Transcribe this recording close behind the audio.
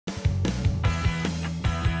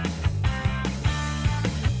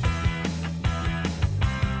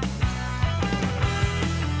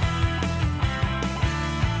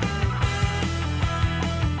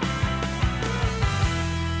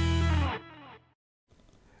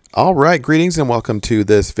All right, greetings and welcome to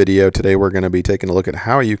this video. Today we're going to be taking a look at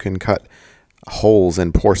how you can cut holes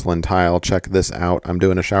in porcelain tile. Check this out. I'm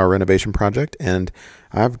doing a shower renovation project and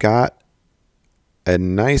I've got a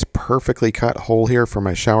nice perfectly cut hole here for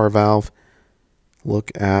my shower valve.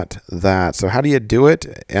 Look at that. So how do you do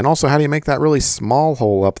it? And also how do you make that really small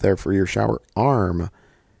hole up there for your shower arm,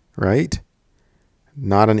 right?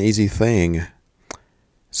 Not an easy thing.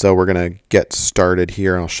 So we're going to get started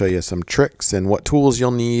here and I'll show you some tricks and what tools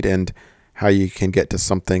you'll need and how you can get to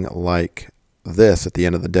something like this at the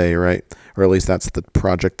end of the day, right? Or at least that's the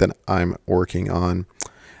project that I'm working on.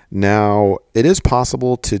 Now, it is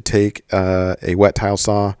possible to take a wet tile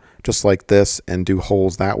saw just like this and do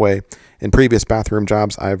holes that way. In previous bathroom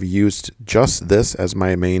jobs, I've used just this as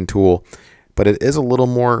my main tool, but it is a little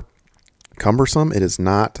more cumbersome. It is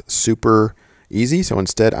not super easy. So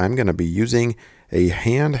instead, I'm going to be using a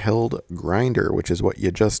handheld grinder, which is what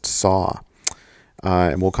you just saw.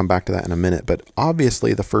 And we'll come back to that in a minute. But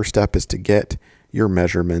obviously, the first step is to get your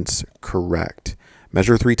measurements correct.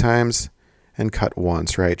 Measure 3 times and cut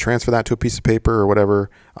once, right? Transfer that to a piece of paper or whatever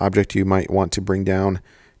object you might want to bring down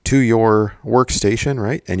to your workstation,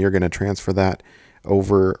 right? And you're going to transfer that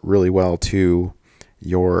over really well to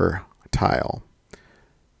your tile.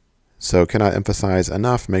 So cannot emphasize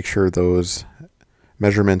enough, make sure those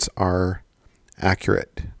measurements are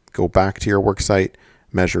accurate. Go back to your work site,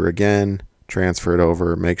 measure again, transfer it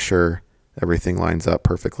over, make sure everything lines up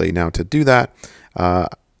perfectly. Now to do that, I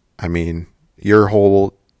mean, your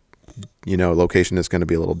whole, location is going to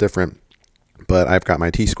be a little different, but I've got my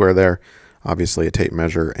T-square there, obviously a tape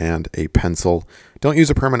measure and a pencil. Don't use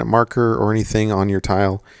a permanent marker or anything on your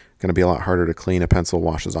tile. Going to be a lot harder to clean. A pencil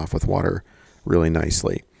washes off with water really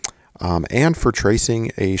nicely. And for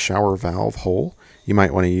tracing a shower valve hole, you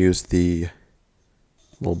might want to use the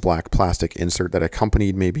little black plastic insert that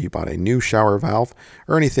accompanied maybe you bought a new shower valve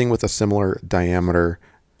or anything with a similar diameter.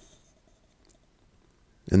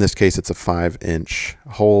 In this case, it's a 5-inch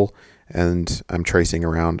hole, and I'm tracing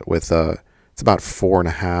around with it's about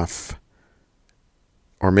 4.5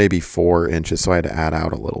 or maybe 4 inches, so I had to add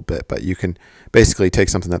out a little bit. But you can basically take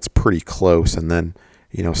something that's pretty close and then,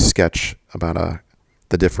 sketch about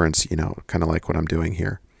the difference, kind of like what I'm doing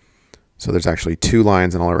here. So there's actually 2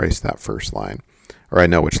 lines, and I'll erase that first line, or I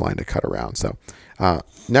know which line to cut around. So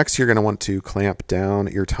next, you're going to want to clamp down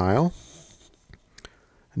your tile.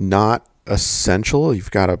 Not essential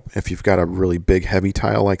if you've got a really big, heavy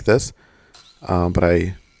tile like this, but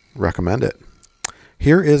I recommend it.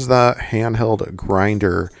 Here is the handheld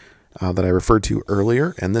grinder that I referred to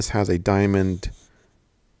earlier, and this has a diamond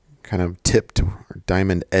kind of tipped or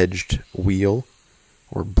diamond edged wheel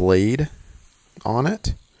or blade on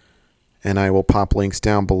it. And I will pop links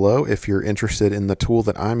down below if you're interested in the tool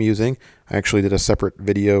that I'm using. I actually did a separate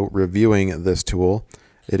video reviewing this tool.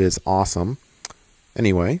 It is awesome.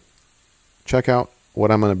 Anyway, check out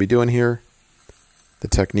what I'm going to be doing here, the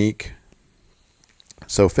technique.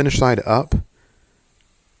 So finish side up.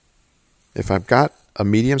 If I've got a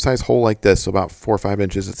medium-sized hole like this, so about 4 or 5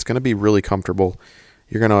 inches, it's going to be really comfortable.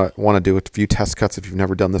 You're going to want to do a few test cuts if you've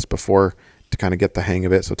never done this before to kind of get the hang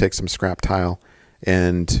of it. So take some scrap tile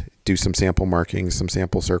and do some sample markings, some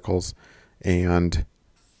sample circles, and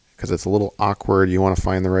because it's a little awkward, you want to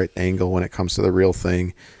find the right angle when it comes to the real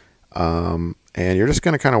thing. And you're just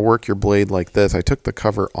going to kind of work your blade like this. I took the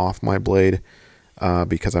cover off my blade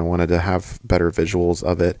because I wanted to have better visuals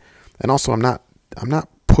of it. And also I'm not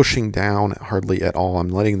pushing down hardly at all. I'm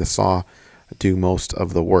letting the saw do most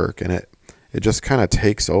of the work, and it just kind of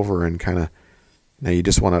takes over and kind of, now you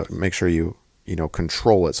just want to make sure you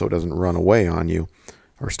control it so it doesn't run away on you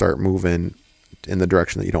or start moving in the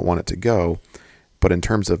direction that you don't want it to go. But in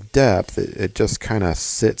terms of depth, it just kind of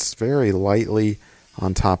sits very lightly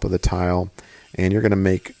on top of the tile, and you're going to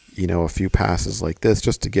make, a few passes like this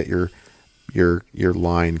just to get your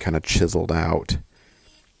line kind of chiseled out.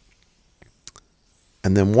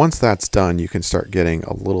 And then once that's done, you can start getting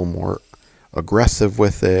a little more aggressive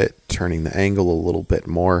with it, turning the angle a little bit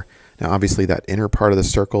more. Now, obviously, that inner part of the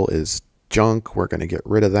circle is junk. We're going to get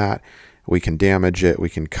rid of that. We can damage it. We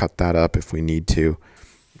can cut that up if we need to.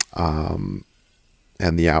 And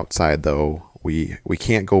the outside, though, we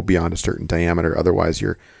can't go beyond a certain diameter. Otherwise,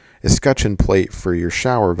 your escutcheon plate for your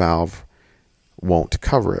shower valve won't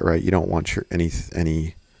cover it, right? You don't want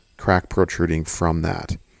any crack protruding from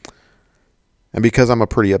that. And because I'm a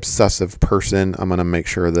pretty obsessive person, I'm going to make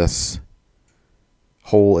sure this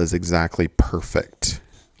hole is exactly perfect,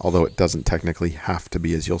 although it doesn't technically have to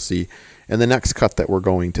be, as you'll see in the next cut that we're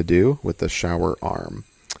going to do with the shower arm.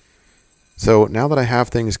 So now that I have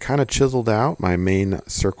things kind of chiseled out, my main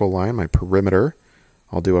circle line, my perimeter,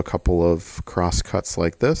 I'll do a couple of cross cuts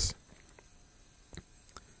like this.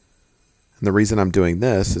 And the reason I'm doing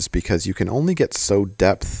this is because you can only get so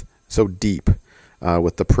deep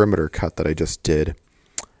with the perimeter cut that I just did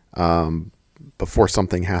before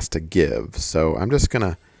something has to give. So I'm just going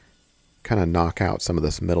to kind of knock out some of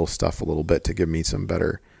this middle stuff a little bit to give me some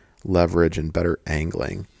better leverage and better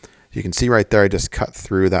angling. You can see right there I just cut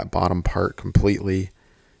through that bottom part completely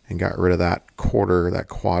and got rid of that quarter, that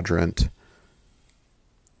quadrant.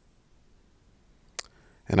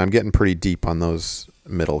 And I'm getting pretty deep on those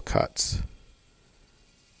middle cuts.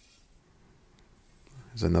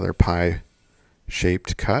 There's another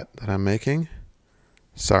pie-shaped cut that I'm making.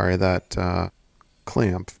 Sorry that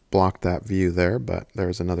clamp blocked that view there, but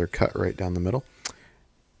there's another cut right down the middle.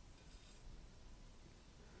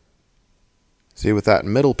 See, with that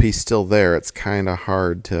middle piece still there, it's kind of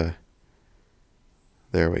hard to...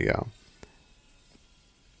 There we go.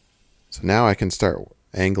 So now I can start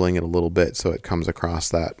angling it a little bit so it comes across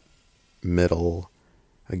that middle.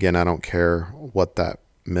 Again, I don't care what that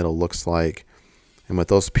middle looks like. And with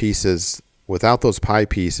those pieces, without those pie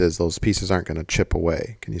pieces, those pieces aren't going to chip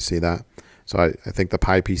away. Can you see that? So I think the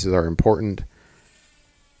pie pieces are important.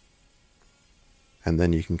 And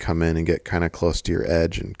then you can come in and get kind of close to your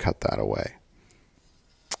edge and cut that away.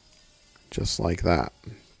 Just like that.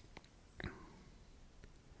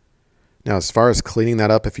 Now, as far as cleaning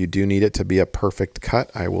that up, if you do need it to be a perfect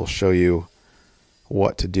cut, I will show you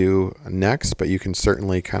what to do next, but you can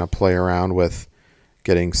certainly kind of play around with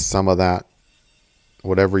getting some of that,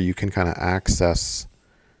 whatever you can kind of access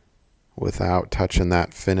without touching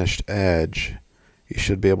that finished edge. You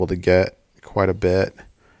should be able to get quite a bit.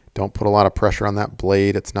 Don't put a lot of pressure on that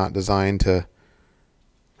blade. It's not designed to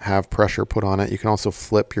have pressure put on it. You can also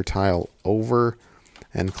flip your tile over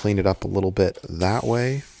and clean it up a little bit that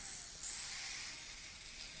way.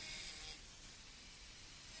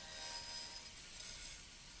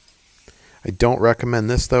 I don't recommend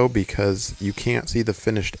this though because you can't see the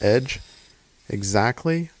finished edge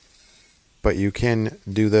exactly, but you can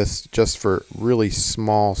do this just for really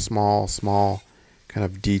small kind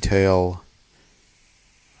of detail,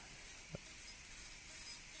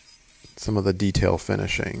 some of the detail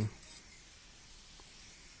finishing.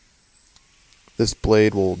 This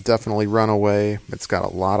blade will definitely run away. It's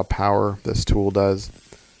got a lot of power, this tool does,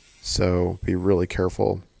 so be really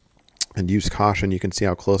careful. And use caution. You can see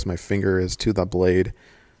how close my finger is to the blade,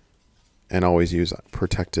 and always use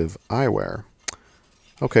protective eyewear.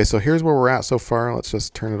 Okay, so here's where we're at so far. Let's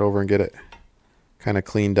just turn it over and get it kind of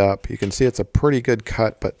cleaned up. You can see it's a pretty good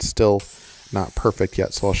cut, but still not perfect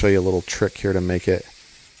yet. So I'll show you a little trick here to make it,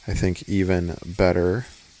 I think, even better.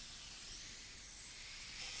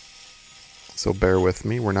 So bear with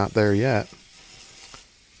me, we're not there yet.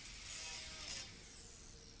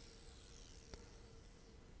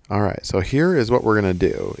 All right, so here is what we're going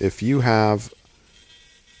to do. If you have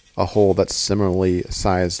a hole that's similarly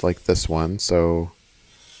sized like this one, so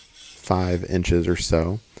 5 inches or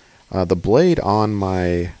so, the blade on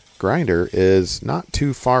my grinder is not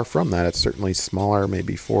too far from that. It's certainly smaller,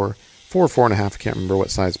 maybe 4 or 4.5. I can't remember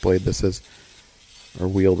what size blade this is or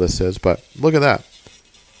wheel this is, but look at that.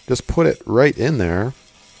 Just put it right in there,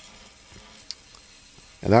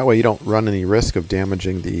 and that way you don't run any risk of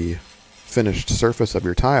damaging the finished surface of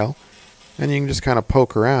your tile, and you can just kind of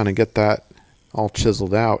poke around and get that all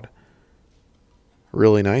chiseled out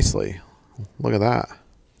really nicely. Look at that.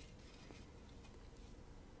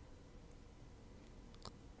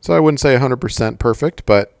 So I wouldn't say 100% perfect,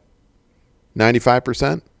 but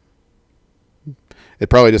 95%. It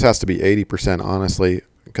probably just has to be 80%, honestly,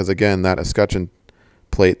 because again, that escutcheon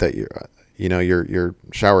plate that your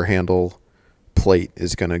shower handle plate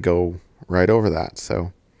is going to go right over that.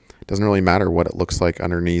 So it doesn't really matter what it looks like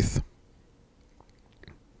underneath.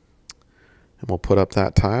 And we'll put up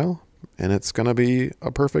that tile, and it's going to be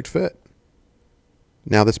a perfect fit.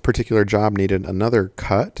 Now this particular job needed another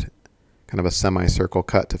cut, kind of a semicircle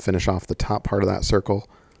cut to finish off the top part of that circle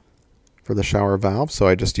for the shower valve. So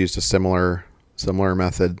I just used a similar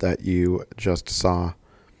method that you just saw.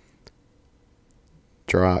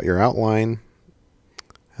 Draw out your outline,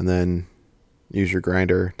 and then use your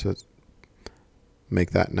grinder to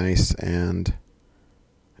make that nice and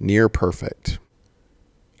near perfect.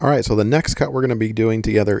 All right, so the next cut we're going to be doing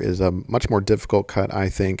together is a much more difficult cut, I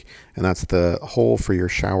think, and that's the hole for your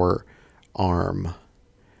shower arm.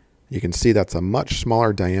 You can see that's a much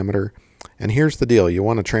smaller diameter, and here's the deal. You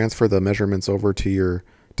want to transfer the measurements over to your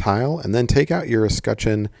tile, and then take out your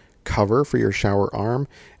escutcheon cover for your shower arm,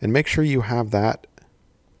 and make sure you have that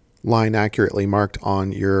line accurately marked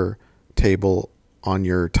on your table on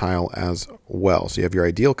your tile as well. So you have your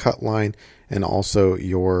ideal cut line and also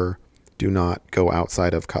your do not go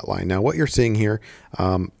outside of cut line. Now what you're seeing here,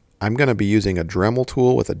 I'm going to be using a Dremel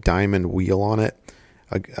tool with a diamond wheel on it.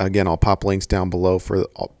 Again, I'll pop links down below for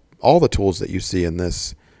all the tools that you see in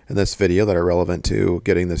this video that are relevant to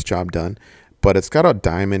getting this job done. But it's got a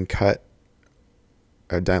diamond cut,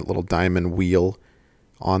 little diamond wheel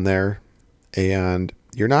on there, and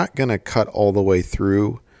you're not going to cut all the way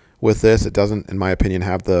through with this. It doesn't, in my opinion,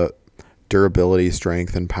 have the durability,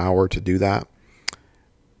 strength, and power to do that.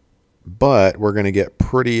 But we're going to get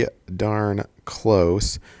pretty darn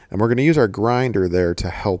close, and we're going to use our grinder there to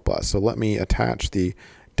help us. So let me attach the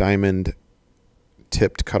diamond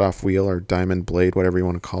tipped cutoff wheel, or diamond blade, whatever you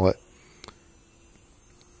want to call it.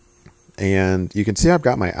 And you can see I've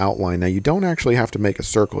got my outline. Now you don't actually have to make a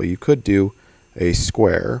circle. You could do a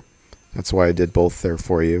square. That's why I did both there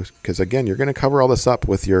for you, because again, you're going to cover all this up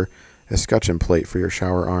with your escutcheon plate for your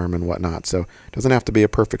shower arm and whatnot. So it doesn't have to be a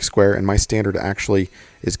perfect square, and my standard actually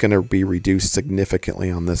is going to be reduced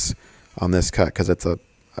significantly on this cut, because it's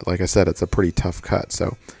like I said, it's a pretty tough cut.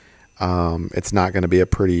 So it's not going to be a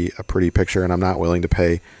pretty picture, and I'm not willing to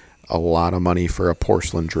pay a lot of money for a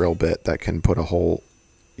porcelain drill bit that can put a hole,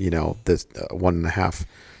 you know, this 1.5 to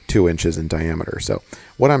 2 inches in diameter. So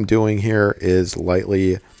what I'm doing here is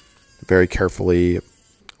lightly, very carefully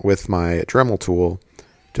with my Dremel tool,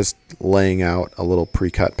 just laying out a little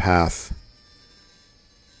pre-cut path.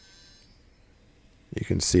 You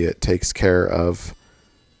can see it takes care of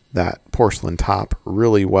that porcelain top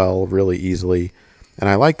really well, really easily. And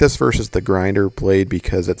I like this versus the grinder blade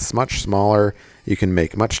because it's much smaller. You can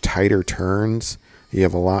make much tighter turns. You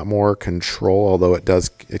have a lot more control, although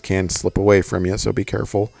it can slip away from you, so be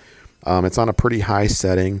careful. It's on a pretty high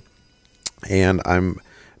setting, and I'm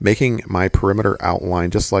making my perimeter outline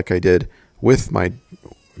just like I did with my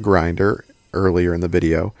grinder earlier in the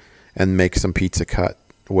video, and make some pizza cut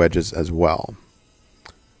wedges as well.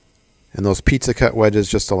 And those pizza cut wedges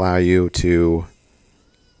just allow you to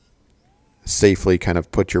safely kind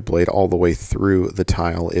of put your blade all the way through the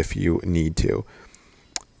tile if you need to.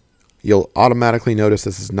 You'll automatically notice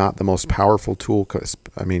this is not the most powerful tool,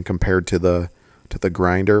 compared to the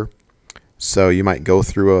grinder. So you might go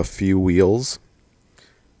through a few wheels.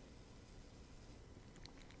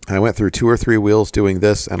 I went through 2 or 3 wheels doing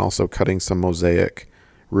this, and also cutting some mosaic,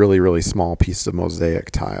 really small pieces of mosaic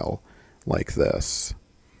tile like this.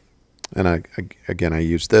 And again, I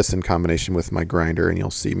use this in combination with my grinder, and you'll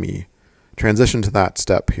see me transition to that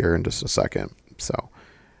step here in just a second. So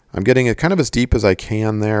I'm getting it kind of as deep as I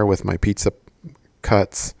can there with my pizza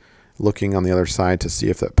cuts, looking on the other side to see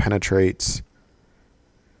if that penetrates.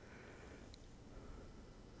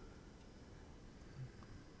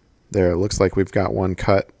 There, it looks like we've got one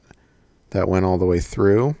cut that went all the way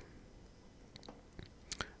through.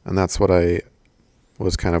 And that's what I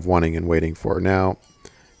was kind of wanting and waiting for. Now,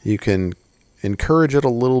 you can encourage it a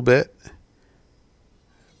little bit.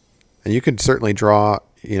 And you can certainly draw,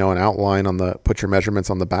 you know, an outline on put your measurements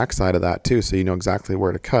on the back side of that too, so you know exactly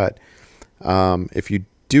where to cut. If you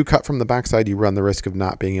do cut from the back side, you run the risk of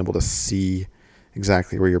not being able to see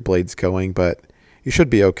exactly where your blade's going, but you should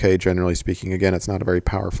be okay, generally speaking. Again, it's not a very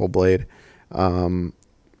powerful blade. And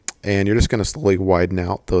you're just going to slowly widen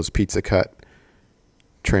out those pizza cut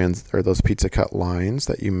those pizza cut lines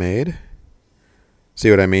that you made. See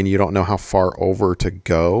what I mean? You don't know how far over to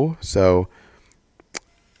go, so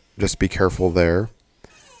just be careful there.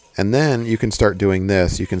 And then you can start doing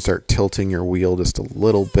this. You can start tilting your wheel just a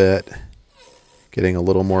little bit, getting a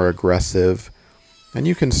little more aggressive. And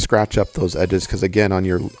you can scratch up those edges, because again, on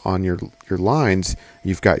your lines,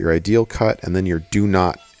 you've got your ideal cut, and then your do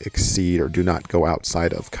not exceed or do not go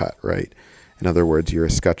outside of cut, right? In other words, your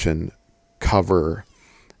escutcheon cover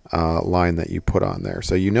line that you put on there.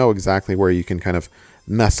 So you know exactly where you can kind of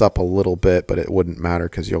mess up a little bit, but it wouldn't matter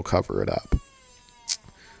because you'll cover it up.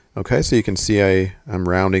 Okay, so you can see I'm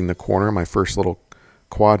rounding the corner, my first little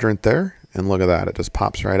quadrant there, and look at that, it just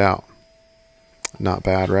pops right out. Not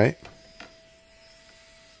bad, right?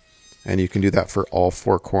 And you can do that for all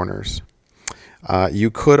 4 corners.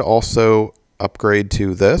 You could also upgrade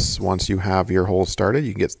to this once you have your hole started.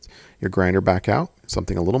 You can get your grinder back out,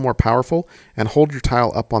 something a little more powerful, and hold your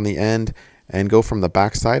tile up on the end and go from the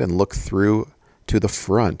back side and look through to the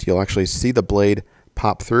front. You'll actually see the blade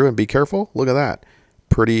pop through, and be careful. Look at that.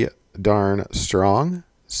 Pretty darn strong.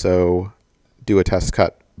 So do a test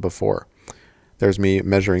cut before. There's me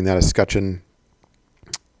measuring that escutcheon,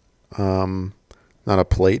 not a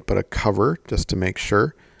plate, but a cover, just to make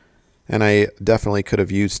sure. And I definitely could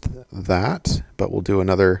have used that, but we'll do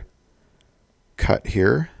another cut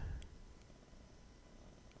here.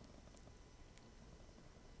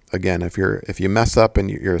 again, if you mess up and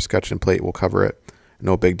your escutcheon plate will cover it,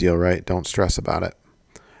 no big deal, right? Don't stress about it.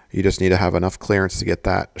 You just need to have enough clearance to get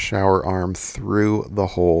that shower arm through the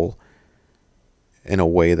hole in a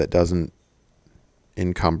way that doesn't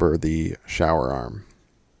encumber the shower arm.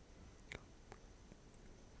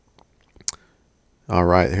 All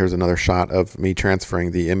right, here's another shot of me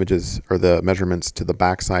transferring the images or the measurements to the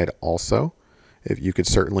backside also. If you could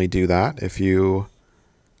certainly do that if you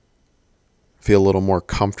feel a little more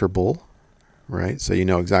comfortable, right? So you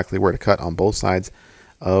know exactly where to cut on both sides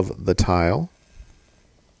of the tile.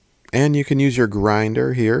 And you can use your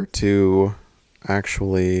grinder here to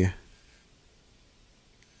actually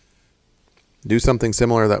do something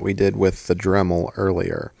similar that we did with the Dremel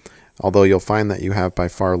earlier. Although you'll find that you have by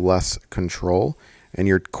far less control and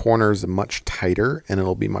your corners much tighter, and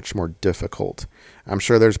it'll be much more difficult. I'm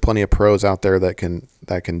sure there's plenty of pros out there that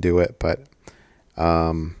can do it, but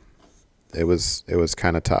it was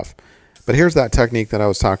kind of tough. But here's that technique that I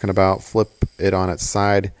was talking about. Flip it on its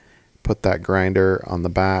side, put that grinder on the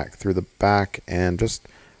back, through the back, and just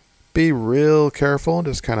be real careful.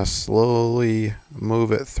 Just kind of slowly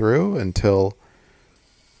move it through until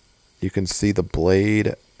you can see the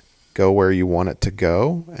blade go where you want it to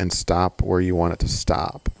go and stop where you want it to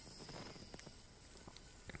stop.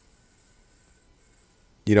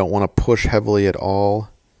 You don't want to push heavily at all.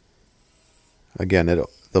 Again,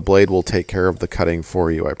 the blade will take care of the cutting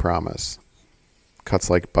for you, I promise. Cuts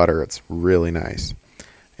like butter. It's really nice.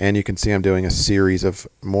 And you can see I'm doing a series of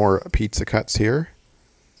more pizza cuts here.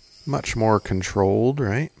 Much more controlled,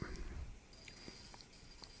 right?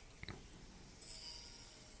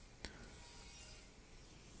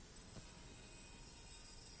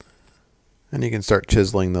 And you can start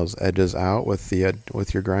chiseling those edges out with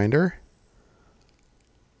your grinder.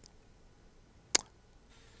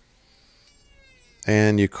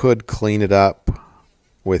 And you could clean it up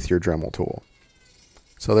with your Dremel tool.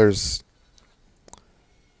 So there's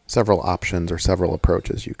several options or several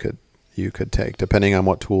approaches you could take depending on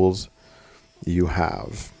what tools you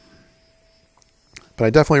have. But I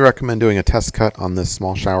definitely recommend doing a test cut on this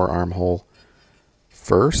small shower arm hole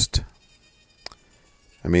first.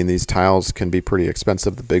 I mean, these tiles can be pretty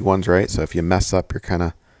expensive, the big ones, right? So if you mess up, you're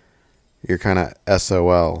kind of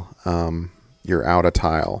SOL. You're out of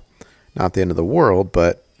tile. Not the end of the world,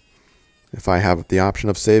 but if I have the option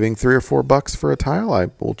of saving $3 or $4 for a tile, I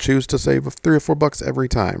will choose to save $3 or $4 every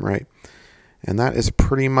time, right? And that is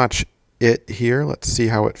pretty much it here. Let's see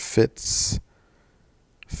how it fits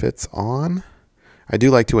on. I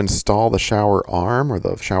do like to install the shower arm or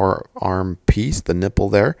the shower arm piece, the nipple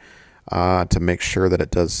there, to make sure that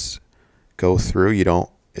it does go through. You don't,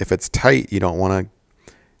 if it's tight, you don't want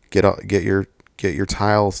to get your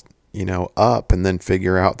tiles, you know, up and then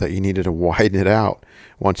figure out that you needed to widen it out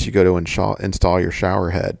once you go to install your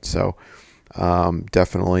shower head. So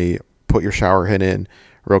definitely put your shower head in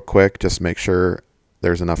real quick. Just make sure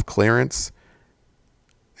there's enough clearance.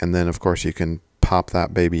 And then, of course, you can pop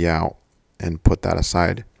that baby out and put that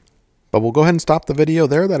aside. But we'll go ahead and stop the video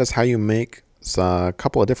there. That is how you make a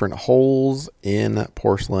couple of different holes in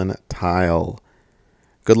porcelain tile.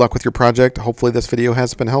 Good luck with your project. Hopefully this video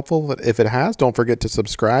has been helpful. But if it has, don't forget to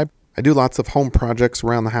subscribe. I do lots of home projects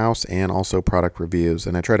around the house and also product reviews,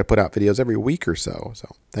 and I try to put out videos every week or so.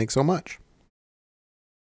 So thanks so much.